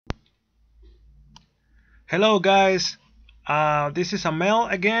Hello guys, this is Amel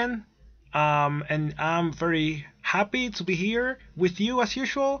again, and I'm very happy to be here with you as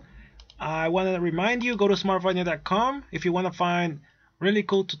usual. I want to remind you, go to smartvania.com if you want to find really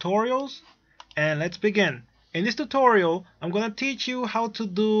cool tutorials, and let's begin. In this tutorial, I'm going to teach you how to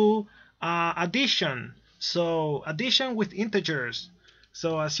do addition. So addition with integers.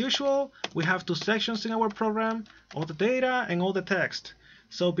 So as usual, we have two sections in our program, all the data and all the text.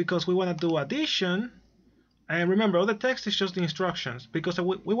 So because we want to do addition, and remember, all the text is just the instructions. Because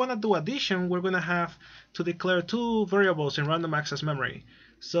we want to do addition, we're going to have to declare two variables in random access memory.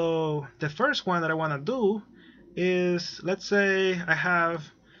 So the first one that I want to do is, let's say I have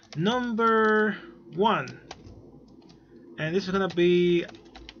number 1. And this is going to be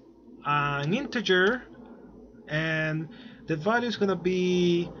an integer. And the value is going to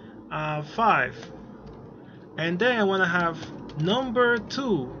be 5. And then I want to have number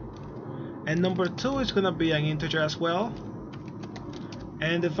 2. And number 2 is going to be an integer as well,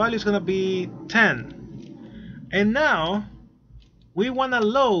 and the value is going to be 10. And now we want to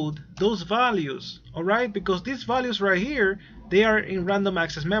load those values, alright, because these values right here, they are in random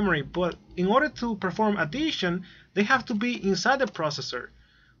access memory, but in order to perform addition, they have to be inside the processor,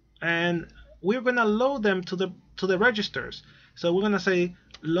 and we're going to load them to the registers. So we're going to say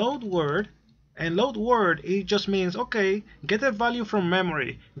load word. And load word, it just means, okay, get the value from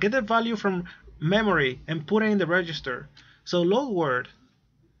memory. Get the value from memory and put it in the register. So load word,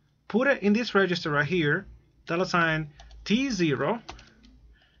 put it in this register right here, $sign T0,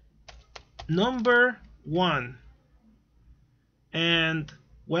 number 1. And,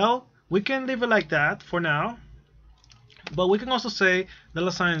 well, we can leave it like that for now. But we can also say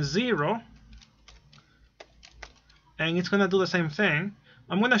 $sign 0. And it's going to do the same thing.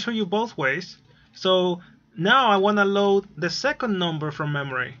 I'm going to show you both ways. So now I want to load the second number from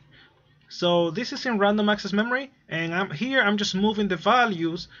memory. So this is in random access memory, and I'm just moving the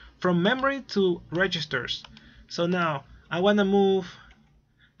values from memory to registers. So now I want to move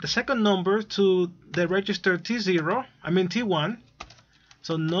the second number to the register T1.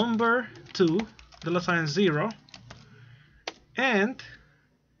 So number 2, $sign 0. And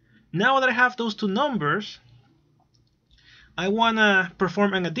now that I have those two numbers, I want to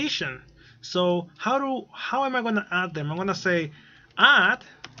perform an addition. So how am I going to add them? I'm going to say add,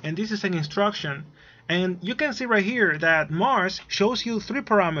 and this is an instruction. And you can see right here that Mars shows you 3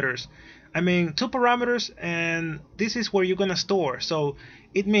 parameters. I mean 2 parameters, and this is where you're going to store. So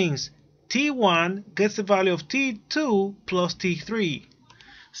it means T1 gets the value of T2 plus T3.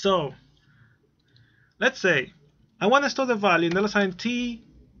 So let's say I want to store the value in $sign T2,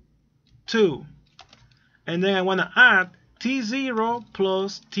 and then I want to add T0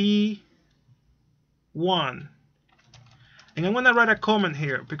 plus T1. And I'm going to write a comment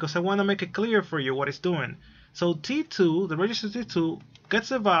here because I want to make it clear for you what it's doing. So T2, the register T2, gets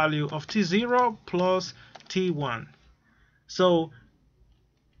the value of T0 plus T1. So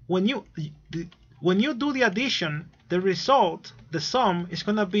when you do the addition, the result, the sum, is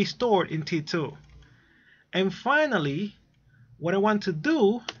going to be stored in T2. And finally, what I want to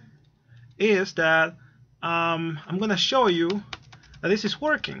do is that I'm going to show you that this is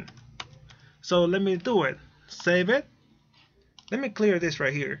working. So let me do it. Save it. Let me clear this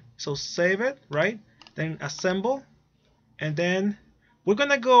right here. So save it, right? Then assemble. And then we're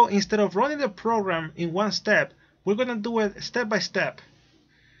going to go, instead of running the program in one step, we're going to do it step by step.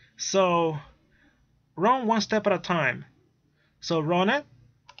 So run one step at a time. So run it.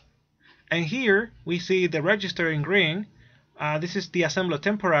 And here we see the register in green. This is the assembler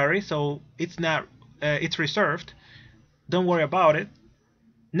temporary, so it's not it's reserved. Don't worry about it.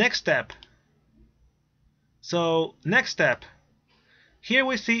 Next step. So next step. Here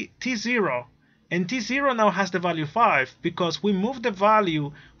we see T0, and T0 now has the value 5 because we moved the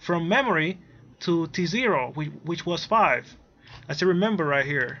value from memory to T0, which was 5. As you remember right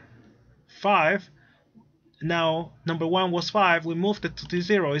here, 5. Now number 1 was 5. We moved it to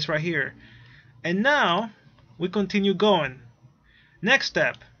T0. It's right here. And now we continue going. Next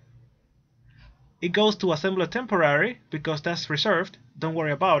step. It goes to assembler temporary because that's reserved. Don't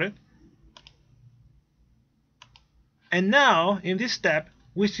worry about it. And now in this step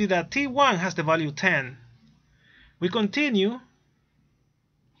we see that T1 has the value 10. We continue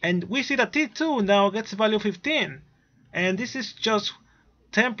and we see that T2 now gets the value 15. And this is just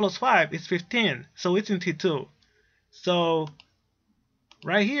 10 plus 5 is 15. So it's in T2. So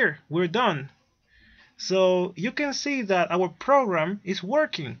right here we're done. So you can see that our program is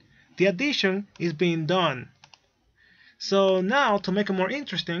working. The addition is being done. So now, to make it more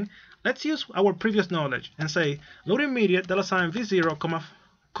interesting, let's use our previous knowledge and say load immediate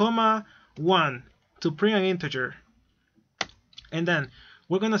 $V0, 1 to print an integer. And then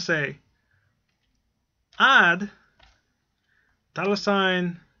we're going to say add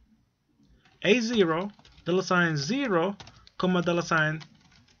 $A0, $0, comma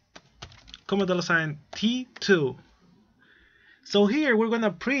 $T2. So here we're going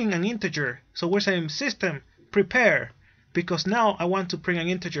to print an integer. So we're saying system prepare, because now I want to print an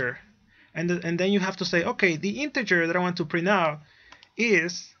integer. And then you have to say, okay, the integer that I want to print out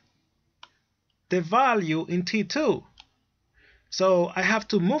is the value in T2. So I have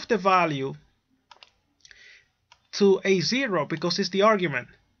to move the value to A0 because it's the argument.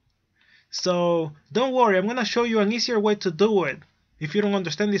 So don't worry, I'm going to show you an easier way to do it if you don't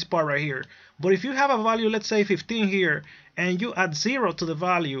understand this part right here. But if you have a value, let's say 15 here, and you add 0 to the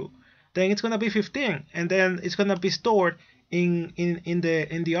value, then it's going to be 15, and then it's going to be stored in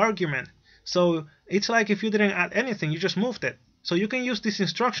the argument. So it's like if you didn't add anything, you just moved it. So you can use this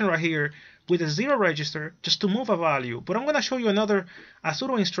instruction right here with a 0 register just to move a value. But I'm going to show you a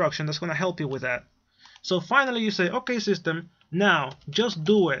pseudo instruction that's going to help you with that. So finally you say, okay system, now just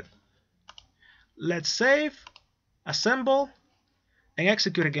do it. Let's save, assemble, and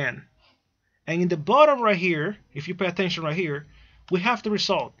execute again. And in the bottom right here, if you pay attention right here, we have the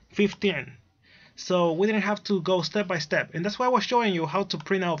result, 15. So we didn't have to go step by step. And that's why I was showing you how to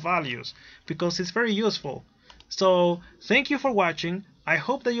print out values, because it's very useful. So thank you for watching. I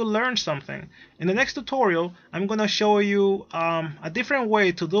hope that you learned something. In the next tutorial, I'm going to show you a different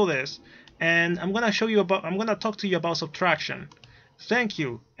way to do this. And I'm going to talk to you about subtraction. Thank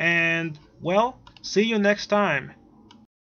you. And well, see you next time.